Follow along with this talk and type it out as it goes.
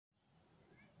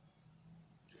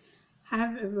Hi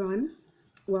everyone,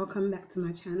 welcome back to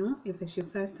my channel. If it's your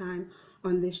first time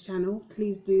on this channel,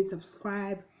 please do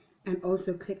subscribe and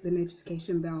also click the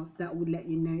notification bell that would let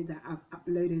you know that I've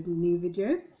uploaded a new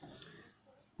video.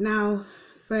 Now,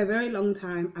 for a very long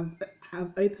time,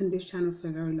 I've opened this channel for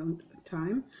a very long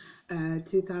time,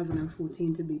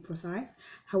 2014 to be precise.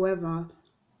 However,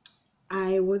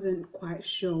 I wasn't quite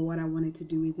sure what I wanted to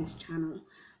do with this channel,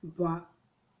 but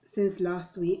since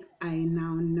last week, I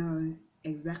now know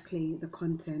exactly the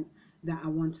content that I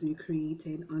want to be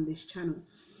creating on this channel.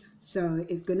 So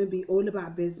it's going to be all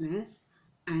about business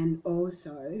and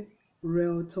also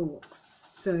real talks.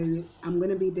 So I'm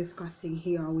going to be discussing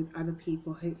here with other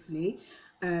people, hopefully,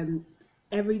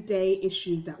 everyday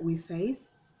issues that we face,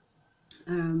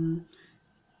 and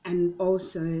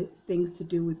also things to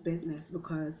do with business,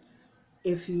 because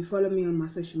if you follow me on my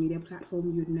social media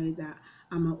platform, you'd know that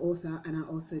I'm an author and I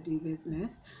also do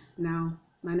business. Now,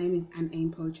 my name is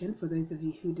A.H.P. For those of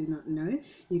you who do not know,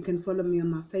 you can follow me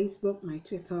on my Facebook, my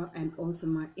Twitter, and also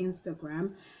my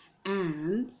Instagram.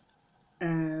 And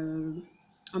I'm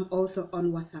also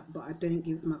on WhatsApp, but I don't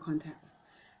give my contacts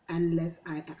unless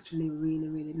I actually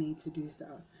really need to do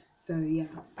so. So yeah,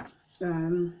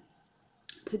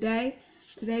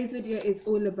 today's video is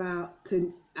all about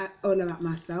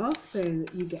myself, so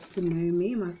you get to know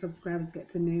me, my subscribers get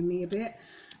to know me a bit.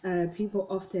 People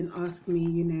often ask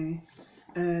me,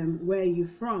 where are you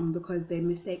from, because they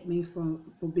mistake me for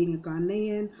being a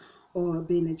Ghanaian or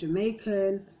being a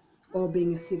Jamaican or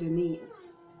being a Sudanese,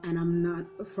 and I'm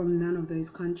not from none of those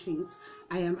countries.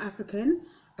 I am African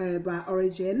by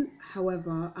origin.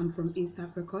 However, I'm from East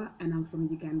Africa and I'm from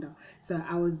Uganda. So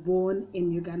I was born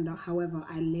in Uganda. However,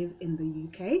 I live in the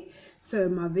UK. So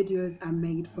my videos are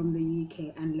made from the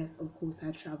UK, unless of course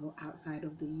I travel outside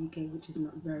of the UK, which is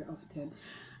not very often.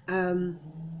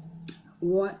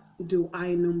 What do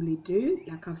I normally do?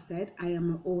 Like I've said, I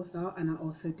am an author and I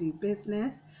also do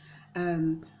business.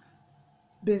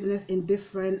 Business in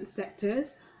different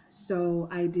sectors. So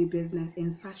I do business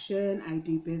in fashion, I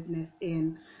do business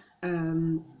in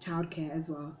childcare as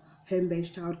well,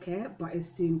 home-based childcare, but it's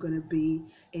soon going to be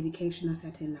educational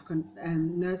setting, like a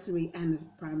nursery and a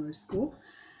primary school.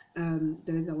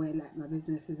 Those are where like my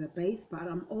businesses are based. But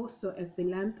I'm also a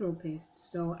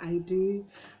philanthropist, so I do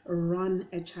run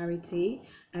a charity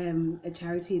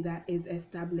that is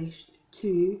established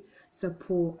to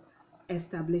support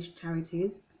established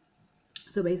charities.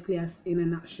 So basically, as in a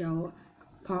nutshell,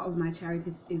 part of my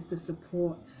charities is to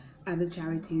support other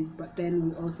charities, but then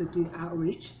we also do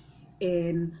outreach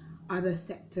in other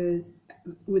sectors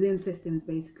within systems,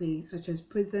 basically, such as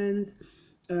prisons,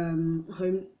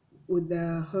 home with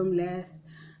the homeless,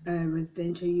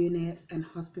 residential units, and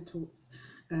hospitals,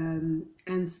 and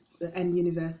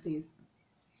universities.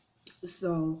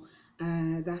 So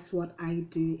that's what I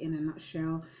do in a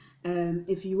nutshell.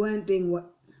 If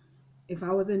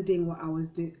I wasn't doing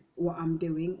what I'm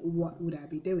doing, what would I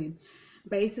be doing?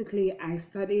 Basically, I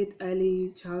studied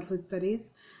early childhood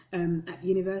studies at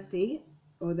university,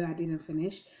 although I didn't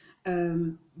finish.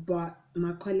 But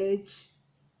my college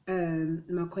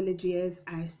years,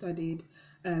 I studied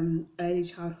early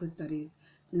childhood studies,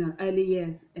 no, early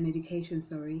years in education,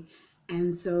 sorry.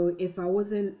 And so if I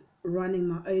wasn't running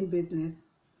my own business,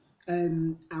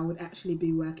 I would actually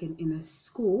be working in a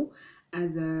school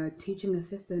as a teaching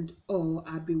assistant, or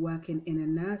I'd be working in a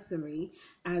nursery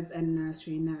as a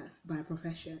nursery nurse by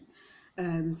profession.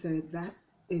 So that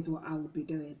is what I would be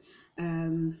doing.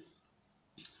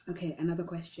 Okay, another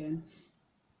question.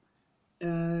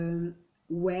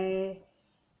 Where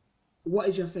What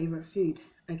is your favorite food?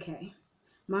 Okay,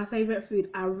 my favorite food,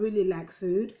 I really like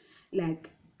food. Like,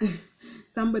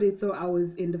 somebody thought I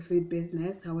was in the food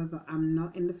business. However, I'm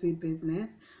not in the food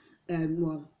business.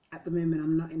 Well, at the moment,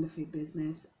 I'm not in the food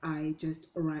business. I just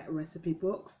write recipe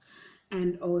books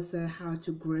and also how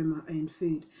to grow my own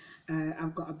food.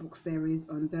 I've got a book series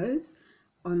on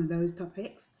those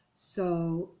topics.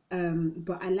 So,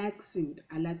 but I like food.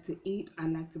 I like to eat. I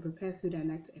like to prepare food. I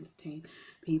like to entertain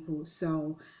people.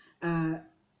 So,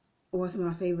 what's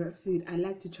my favorite food? I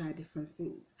like to try different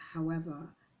foods.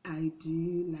 However, I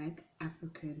do like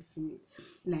African food,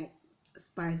 like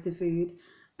spicy food,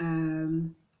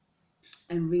 and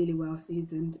really well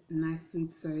seasoned, nice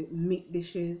food. So meat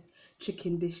dishes,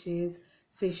 chicken dishes,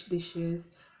 fish dishes.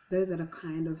 Those are the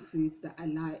kind of foods that I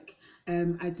like.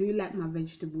 I do like my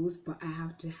vegetables, but I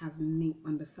have to have meat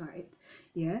on the side.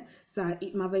 Yeah, so I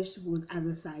eat my vegetables as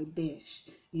a side dish.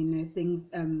 Things,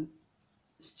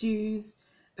 stews,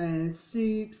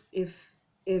 soups, if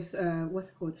what's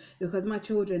it called, because my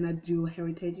children are dual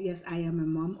heritage. Yes, I am a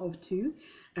mom of two.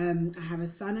 I have a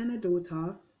son and a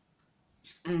daughter,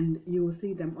 and you will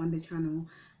see them on the channel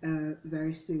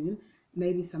very soon.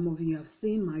 Maybe some of you have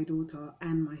seen my daughter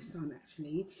and my son.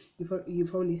 Actually,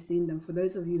 you've probably seen them. For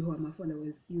those of you who are my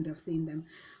followers, you would have seen them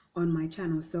on my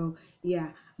channel. So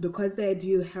yeah, because they're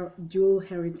dual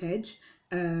heritage,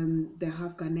 they're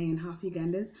half Ghanaian, half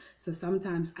Ugandans. So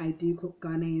sometimes I do cook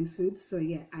Ghanaian food. So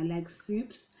yeah, I like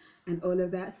soups and all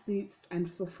of that, soups and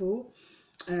fufu,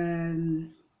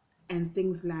 and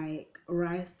things like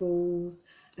rice bowls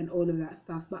and all of that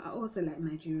stuff. But I also like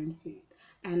Nigerian food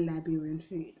and Liberian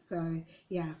food. So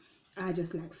yeah, I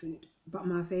just like food. But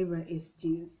my favorite is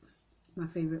stews. My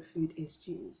favorite food is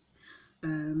stews,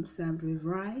 served with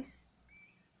rice.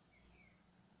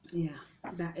 Yeah,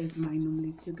 that is my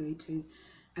normally to go to.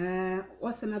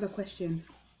 What's another question?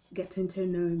 Getting to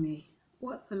know me.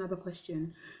 What's another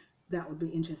question that would be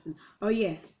interesting? Oh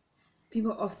yeah,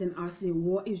 people often ask me,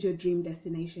 what is your dream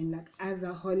destination? Like as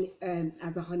a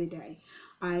holiday,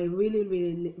 I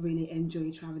really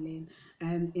enjoy traveling.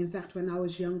 In fact, when I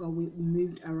was younger, we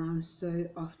moved around so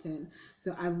often,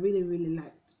 so I really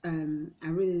liked. I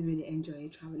really enjoy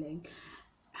traveling.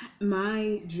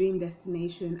 My dream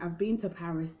destination, I've been to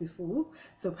Paris before,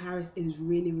 so Paris is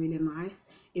really nice.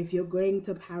 If you're going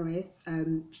to Paris,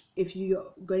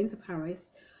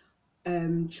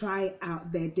 try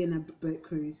out their dinner boat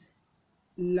cruise.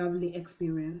 Lovely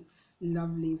experience,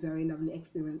 very lovely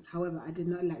experience. However, I did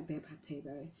not like their pate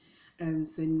though,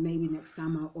 so maybe next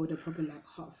time I'll order proper like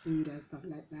hot food and stuff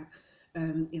like that,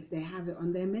 if they have it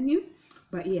on their menu.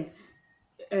 But yeah,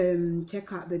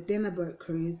 check out the dinner boat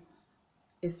cruise.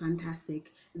 Is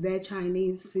fantastic. Their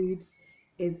Chinese foods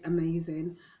is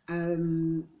amazing.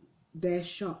 Their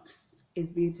shops is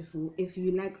beautiful. If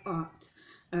you like art,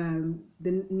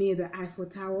 near the Eiffel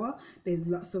Tower,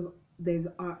 there's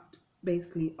art,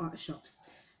 basically art shops,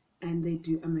 and they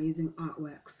do amazing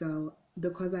artwork. So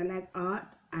because I like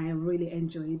art, I really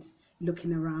enjoyed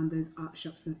looking around those art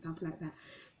shops and stuff like that.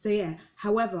 So yeah,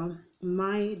 however,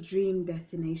 my dream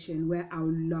destination where I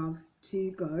would love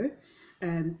to go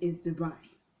is Dubai.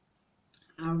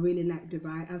 I really like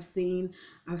Dubai. I've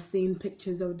seen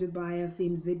pictures of Dubai. I've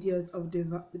seen videos of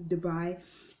Dubai,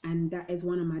 and that is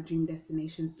one of my dream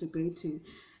destinations to go to.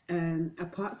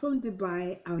 Apart from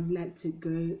Dubai, I would like to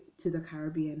go to the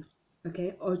Caribbean.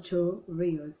 Okay, Ocho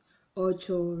Rios.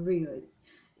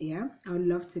 Yeah, I would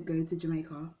love to go to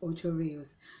Jamaica, Ocho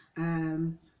Rios.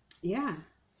 Yeah,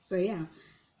 so yeah,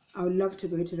 I would love to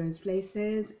go to those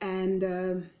places, and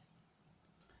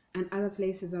other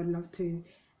places I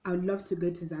would love to go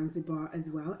to Zanzibar as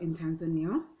well in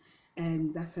Tanzania,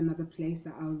 and that's another place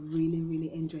that I would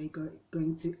really enjoy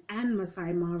going to. And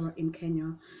Masai Mara in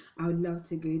Kenya, I would love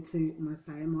to go to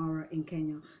Masai Mara in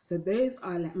Kenya. So those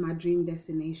are like my dream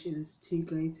destinations to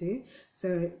go to.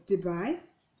 So Dubai,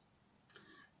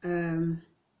 um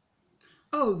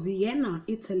oh, Vienna,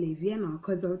 Italy, Vienna,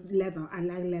 because of leather. I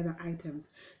like leather items.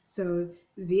 So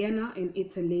Vienna in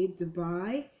Italy,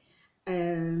 Dubai,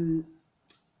 um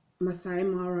Masai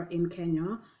Mara in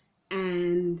Kenya,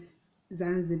 and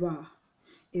Zanzibar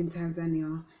in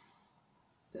Tanzania.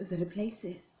 Those are the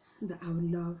places that I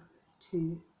would love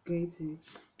to go to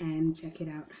and check it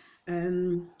out.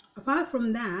 Apart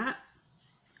from that,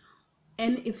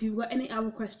 and if you've got any other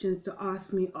questions to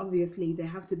ask me, obviously they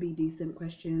have to be decent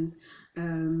questions.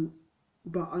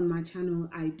 But on my channel,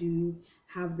 I do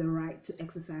have the right to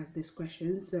exercise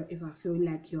discretion. So if I feel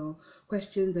like your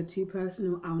questions are too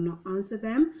personal, I'll not answer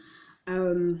them.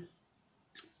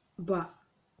 But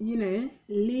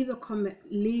leave a comment,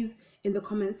 leave in the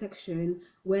comment section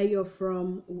where you're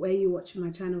from, where you watch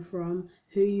my channel from,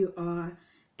 who you are,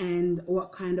 and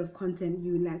what kind of content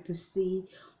you like to see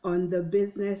on the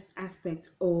business aspect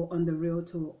or on the real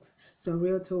talks. So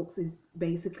real talks is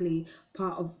basically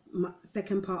part of my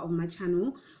second part of my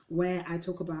channel, where I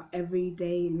talk about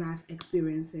everyday life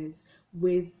experiences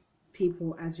with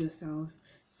people as yourselves.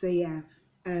 So yeah,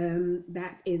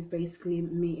 that is basically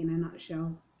me in a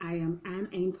nutshell. I am Anne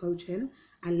Ain Pochin.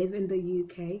 I live in the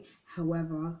UK.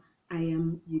 However, I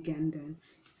am Ugandan.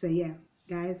 So yeah,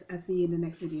 guys, I'll see you in the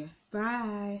next video.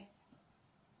 Bye.